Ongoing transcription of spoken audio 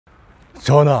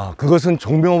전하, 그것은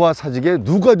종묘와 사직에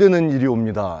누가 되는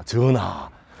일이옵니다. 전하.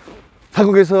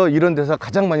 타국에서 이런 대사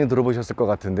가장 많이 들어보셨을 것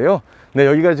같은데요. 네,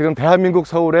 여기가 지금 대한민국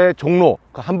서울의 종로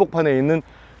그 한복판에 있는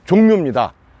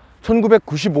종묘입니다.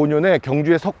 1995년에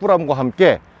경주의 석굴암과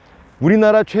함께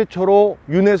우리나라 최초로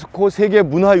유네스코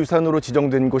세계문화유산으로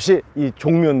지정된 곳이 이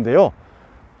종묘인데요.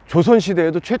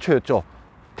 조선시대에도 최초였죠.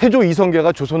 태조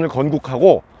이성계가 조선을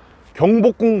건국하고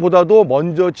경복궁보다도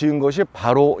먼저 지은 것이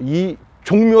바로 이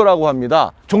종묘라고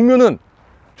합니다. 종묘는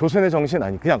조선의 정신,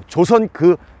 아니 그냥 조선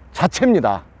그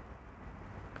자체입니다.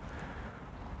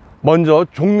 먼저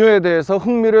종묘에 대해서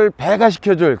흥미를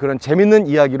배가시켜줄 그런 재밌는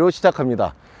이야기로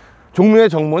시작합니다. 종묘의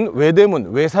정문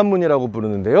외대문, 외산문이라고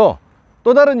부르는데요.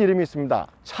 또 다른 이름이 있습니다.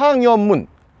 창엽문.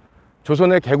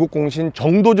 조선의 개국공신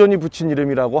정도전이 붙인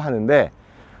이름이라고 하는데,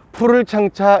 풀을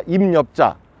창차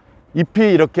잎엽자,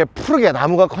 잎이 이렇게 푸르게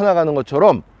나무가 커나가는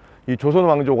것처럼 이 조선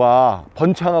왕조가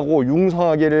번창하고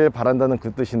융성하기를 바란다는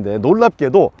그 뜻인데,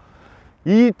 놀랍게도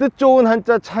이 뜻 좋은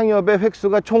한자 창엽의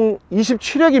획수가 총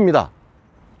 27획입니다.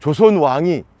 조선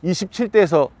왕이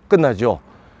 27대에서 끝나죠.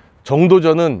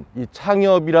 정도전은 이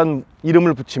창엽이란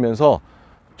이름을 붙이면서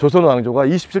조선 왕조가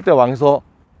 27대 왕에서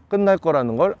끝날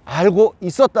거라는 걸 알고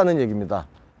있었다는 얘기입니다.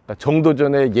 그러니까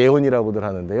정도전의 예언이라고들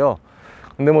하는데요.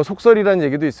 근데 뭐 속설이라는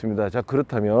얘기도 있습니다. 자,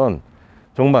 그렇다면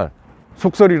정말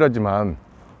속설이라지만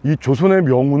이 조선의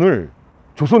명운을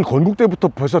조선 건국 때부터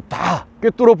벌써 다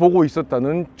꿰뚫어 보고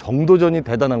있었다는 정도전이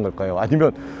대단한 걸까요?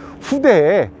 아니면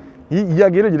후대에 이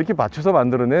이야기를 이렇게 맞춰서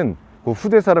만들어낸 그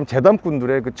후대 사람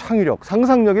재담꾼들의 그 창의력,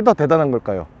 상상력이 더 대단한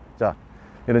걸까요? 자,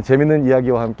 이런 재밌는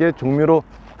이야기와 함께 종묘로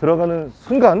들어가는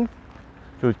순간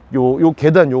요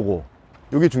계단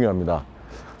요게 중요합니다.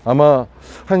 아마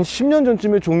한 10년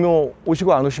전쯤에 종묘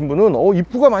오시고 안 오신 분은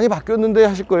입구가 많이 바뀌었는데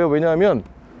하실 거예요. 왜냐하면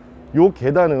요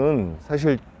계단은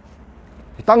사실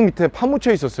땅 밑에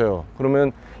파묻혀 있었어요.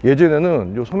 그러면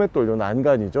예전에는 요 소맷돌, 요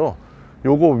난간이죠,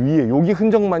 요거 위에 여기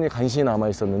흔적만이 간신히 남아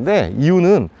있었는데,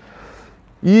 이유는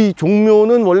이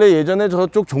종묘는 원래 예전에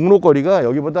저쪽 종로거리가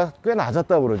여기보다 꽤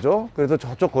낮았다고 그러죠. 그래서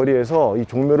저쪽 거리에서 이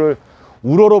종묘를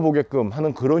우러러 보게끔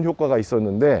하는 그런 효과가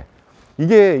있었는데,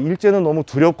 이게 일제는 너무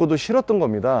두렵고도 싫었던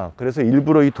겁니다. 그래서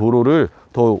일부러 이 도로를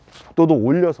더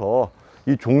올려서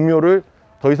이 종묘를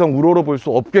더 이상 우러러 볼 수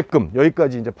없게끔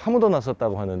여기까지 이제 파묻어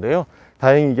놨었다고 하는데요.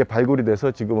 다행히 이게 발굴이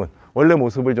돼서 지금은 원래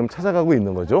모습을 좀 찾아가고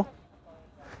있는 거죠.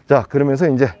 자, 그러면서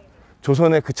이제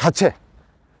조선의 그 자체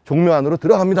종묘 안으로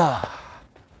들어갑니다.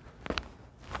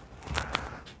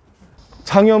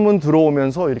 창엽문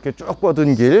들어오면서 이렇게 쭉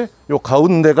뻗은 길, 요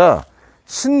가운데가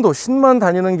신만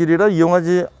다니는 길이라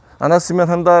이용하지 않았으면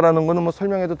한다라는 거는 뭐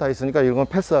설명해도 다 있으니까 이건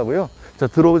패스하고요. 자,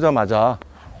 들어오자마자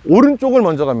오른쪽을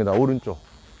먼저 갑니다. 오른쪽.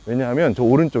 왜냐하면 저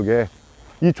오른쪽에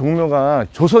이 종묘가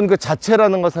조선 그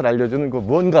자체라는 것을 알려주는 그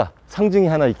뭔가 상징이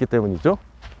하나 있기 때문이죠.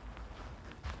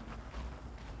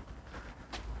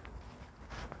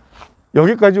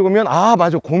 여기까지 오면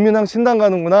맞아, 공민왕 신당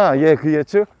가는구나. 예, 그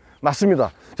예측 맞습니다.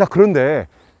 자, 그런데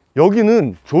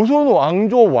여기는 조선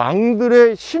왕조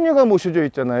왕들의 신유가 모셔져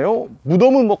있잖아요.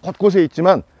 무덤은 뭐 곳곳에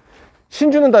있지만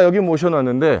신주는 다 여기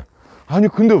모셔놨는데, 아니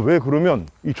근데 왜 그러면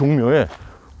이 종묘에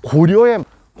고려의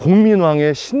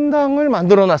공민왕의 신당을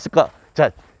만들어 놨을까?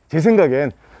 자, 제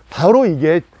생각엔 바로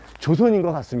이게 조선인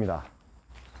것 같습니다.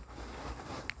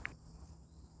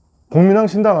 공민왕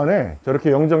신당 안에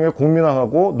저렇게 영정의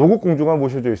공민왕하고 노국공주가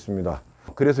모셔져 있습니다.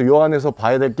 그래서 요 안에서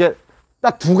봐야 될 게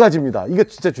딱 두 가지입니다. 이게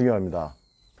진짜 중요합니다.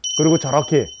 그리고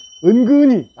저렇게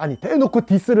은근히, 아니 대놓고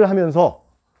디스를 하면서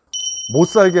못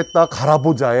살겠다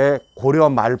갈아보자의 고려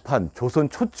말판, 조선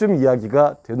초쯤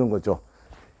이야기가 되는 거죠.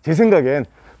 제 생각엔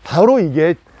바로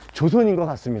이게 조선인 것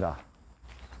같습니다.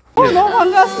 너무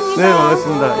반갑습니다. 네,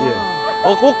 반갑습니다. 예.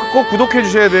 꼭 구독해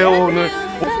주셔야 돼요. 오늘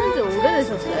하신 지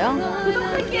오래되셨어요?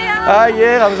 구독할게요.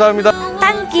 예, 감사합니다.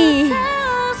 땅기.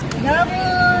 여러분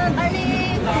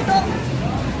빨리 구독,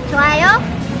 좋아요,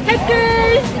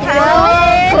 댓글,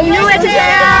 다음에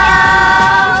공유해주세요.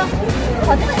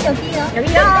 어디서 여기요?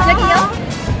 여기요.